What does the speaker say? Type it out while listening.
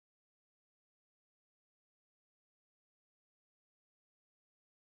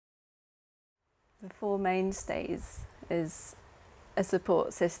The Four Mainstays is a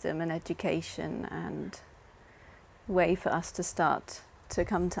support system, an education and way for us to start to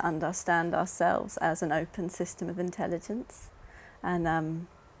come to understand ourselves as an open system of intelligence, and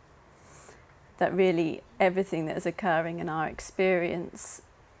that really everything that is occurring in our experience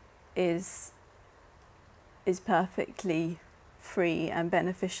is perfectly free and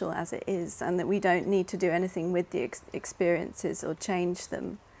beneficial as it is, and that we don't need to do anything with the experiences or change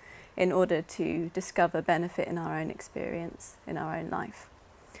them in order to discover benefit in our own experience, in our own life.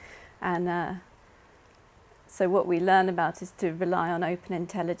 And so what we learn about is to rely on open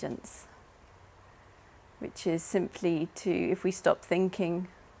intelligence, which is simply to, if we stop thinking,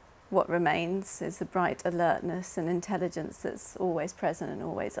 what remains is the bright alertness and intelligence that's always present and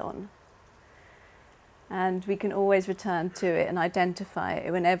always on. And we can always return to it and identify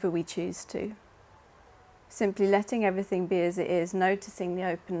it whenever we choose to. Simply letting everything be as it is, noticing the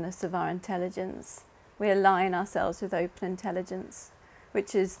openness of our intelligence. We align ourselves with open intelligence,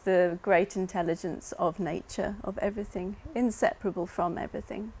 which is the great intelligence of nature, of everything, inseparable from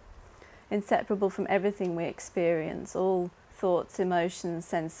everything. Inseparable from everything we experience, all thoughts, emotions,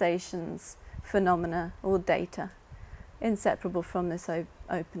 sensations, phenomena, all data. Inseparable from this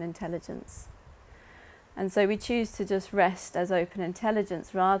open intelligence. And so we choose to just rest as open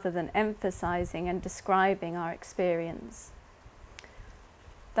intelligence rather than emphasizing and describing our experience.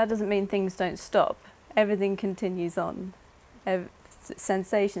 That doesn't mean things don't stop. Everything continues on.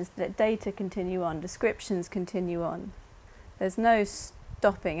 Sensations, data continue on, descriptions continue on. There's no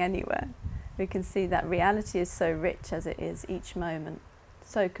stopping anywhere. We can see that reality is so rich as it is each moment,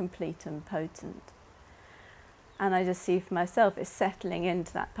 so complete and potent. And I just see for myself it's settling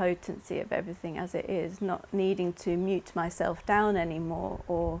into that potency of everything as it is, not needing to mute myself down anymore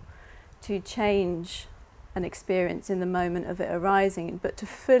or to change an experience in the moment of it arising, but to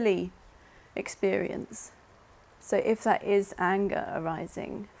fully experience. So if that is anger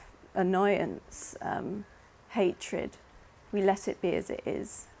arising, annoyance, hatred, we let it be as it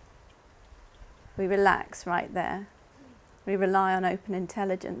is. We relax right there. We rely on open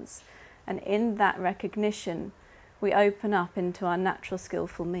intelligence. And in that recognition, we open up into our natural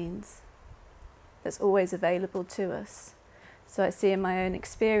skillful means that's always available to us. So I see in my own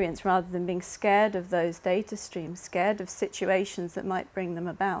experience, rather than being scared of those data streams, scared of situations that might bring them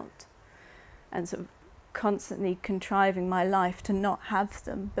about, and sort of constantly contriving my life to not have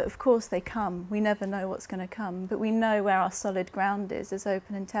them. But of course they come. We never know what's going to come, but we know where our solid ground is as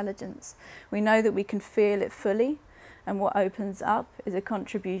open intelligence. We know that we can feel it fully, and what opens up is a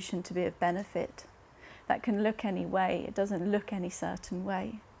contribution to be of benefit. That can look any way, it doesn't look any certain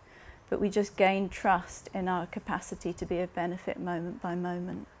way, but we just gain trust in our capacity to be of benefit moment by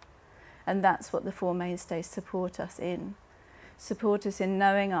moment. And that's what the Four Mainstays support us in. Support us in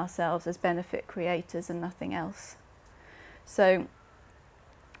knowing ourselves as benefit creators and nothing else. So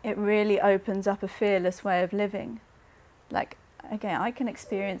it really opens up a fearless way of living. Like, again, I can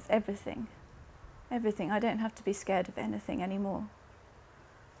experience everything. Everything. I don't have to be scared of anything anymore.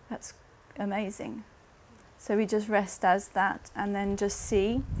 That's amazing. So we just rest as that, and then just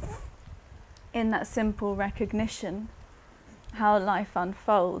see in that simple recognition how life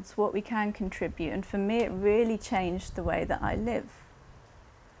unfolds, what we can contribute. And for me, it really changed the way that I live.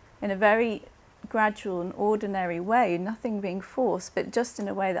 In a very gradual and ordinary way, nothing being forced, but just in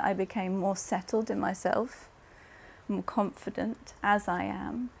a way that I became more settled in myself, more confident as I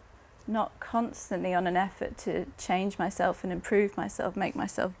am, not constantly on an effort to change myself and improve myself, make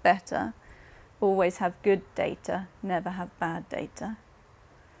myself better. Always have good data, never have bad data.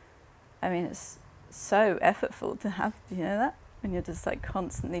 I mean, it's so effortful to have, do you know that? When you're just like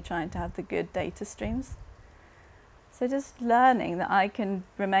constantly trying to have the good data streams. So just learning that I can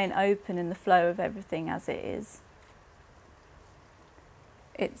remain open in the flow of everything as it is.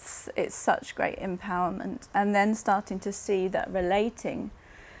 It's such great empowerment. And then starting to see that relating,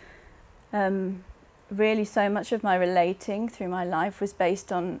 really so much of my relating through my life was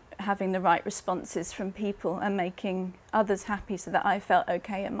based on having the right responses from people and making others happy so that I felt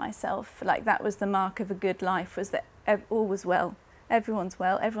okay in myself. Like that was the mark of a good life, was that all was well,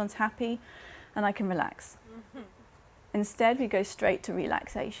 everyone's happy, and I can relax. Instead, we go straight to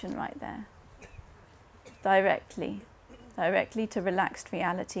relaxation right there. Directly to relaxed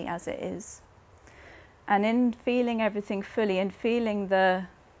reality as it is. And in feeling everything fully and feeling the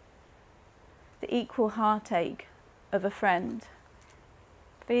equal heartache of a friend,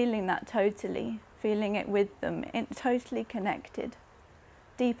 feeling that totally, feeling it with them, totally connected,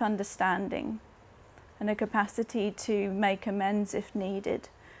 deep understanding, and a capacity to make amends if needed,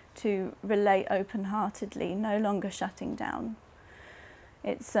 to relate open-heartedly, no longer shutting down.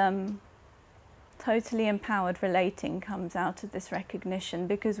 It's totally empowered relating comes out of this recognition,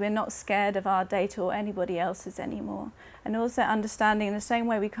 because we're not scared of our data or anybody else's anymore. And also understanding, in the same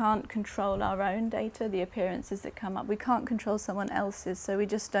way we can't control our own data, the appearances that come up, we can't control someone else's, so we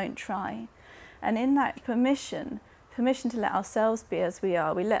just don't try. And in that permission to let ourselves be as we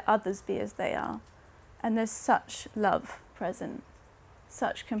are, we let others be as they are. And there's such love present,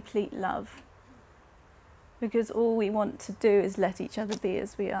 such complete love. Because all we want to do is let each other be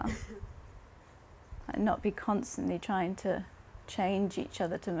as we are. And not be constantly trying to change each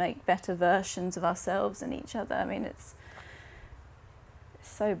other to make better versions of ourselves and each other. I mean, it's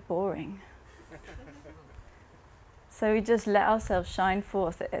so boring. So we just let ourselves shine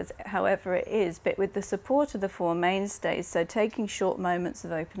forth as however it is, but with the support of the Four Mainstays. So taking short moments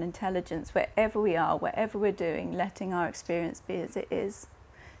of open intelligence wherever we are, whatever we're doing, letting our experience be as it is,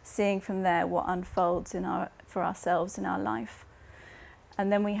 seeing from there what unfolds for ourselves in our life.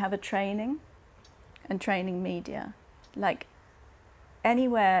 And then we have a training and training media. Like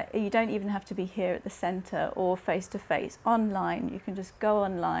anywhere, you don't even have to be here at the centre or face-to-face. Online, you can just go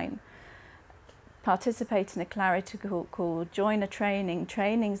online, participate in a clarity call, join a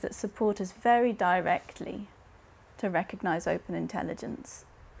trainings that support us very directly to recognise open intelligence.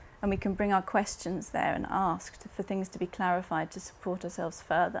 And we can bring our questions there and ask for things to be clarified to support ourselves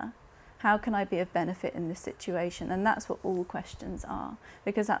further. How can I be of benefit in this situation? And that's what all questions are,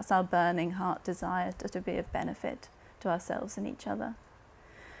 because that's our burning heart desire to be of benefit to ourselves and each other.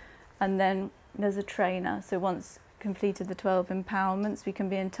 And then there's a trainer. So once completed the 12 empowerments, we can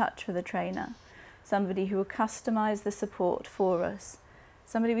be in touch with a trainer, somebody who will customise the support for us,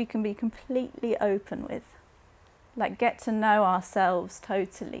 somebody we can be completely open with, like get to know ourselves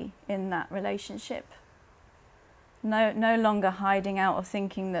totally in that relationship. No longer hiding out or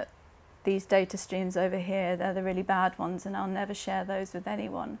thinking that these data streams over here, they're the really bad ones and I'll never share those with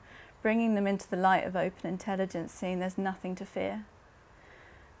anyone. Bringing them into the light of open intelligence, seeing there's nothing to fear.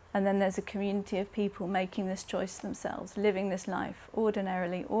 And then there's a community of people making this choice themselves, living this life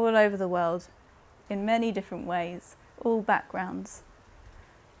ordinarily all over the world in many different ways, all backgrounds.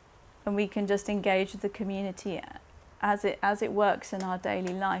 And we can just engage with the community as it works in our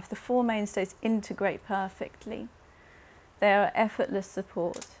daily life. The Four Mainstays integrate perfectly. They are effortless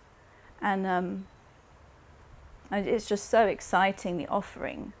support. And it's just so exciting, the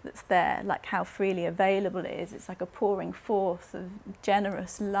offering that's there, like how freely available it is. It's like a pouring forth of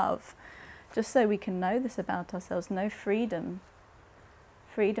generous love, just so we can know this about ourselves, know freedom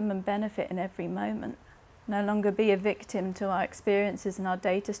and benefit in every moment. No longer be a victim to our experiences and our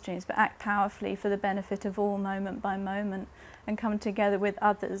data streams, but act powerfully for the benefit of all, moment by moment, and come together with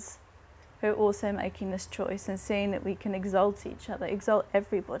others who are also making this choice, and seeing that we can exalt each other, exalt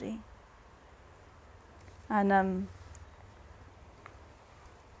everybody. And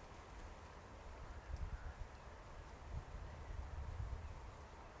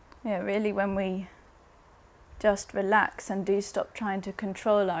yeah, really when we just relax and do stop trying to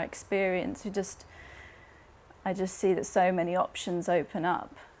control our experience, I just see that so many options open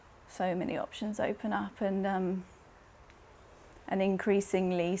up, and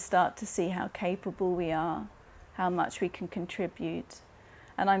increasingly start to see how capable we are, how much we can contribute.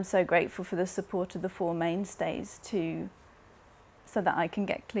 And I'm so grateful for the support of the Four Mainstays so that I can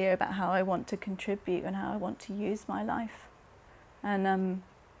get clear about how I want to contribute and how I want to use my life. And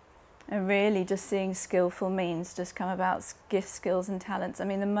really just seeing skillful means just come about, gifts, skills and talents. I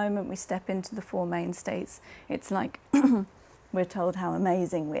mean, the moment we step into the Four Mainstays, it's like we're told how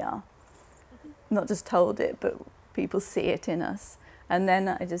amazing we are. Not just told it, but people see it in us. And then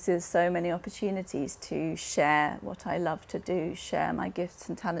I just see there's so many opportunities to share what I love to do, share my gifts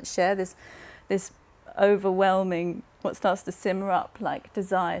and talents, share this overwhelming, what starts to simmer up, like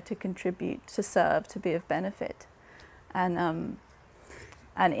desire to contribute, to serve, to be of benefit. And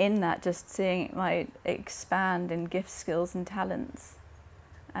in that, just seeing my expand in gifts, skills and talents.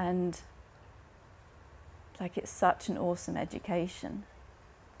 And like, it's such an awesome education.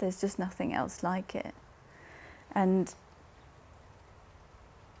 There's just nothing else like it. And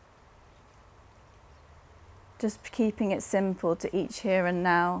just keeping it simple to each here and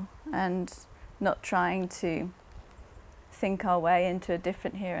now, and not trying to think our way into a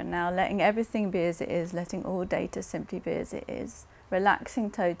different here and now, letting everything be as it is, letting all data simply be as it is,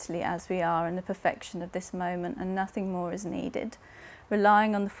 relaxing totally as we are in the perfection of this moment, and nothing more is needed.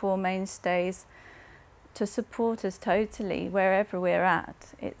 Relying on the Four Mainstays to support us totally wherever we're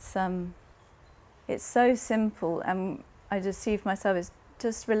at. It's so simple, and I just see for myself as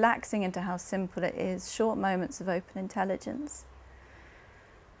just relaxing into how simple it is, short moments of open intelligence.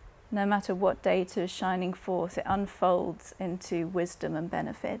 No matter what data is shining forth, it unfolds into wisdom and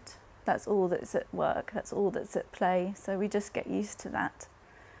benefit. that's all that's at work, that's all that's at play. So we just get used to that.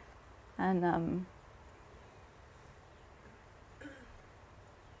 And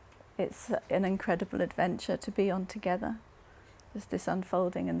it's an incredible adventure to be on together. Just this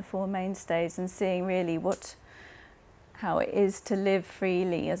unfolding in the Four Mainstays and seeing really how it is to live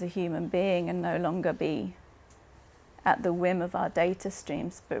freely as a human being and no longer be at the whim of our data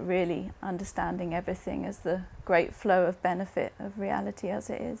streams, but really understanding everything as the great flow of benefit of reality as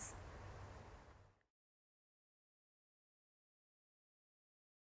it is.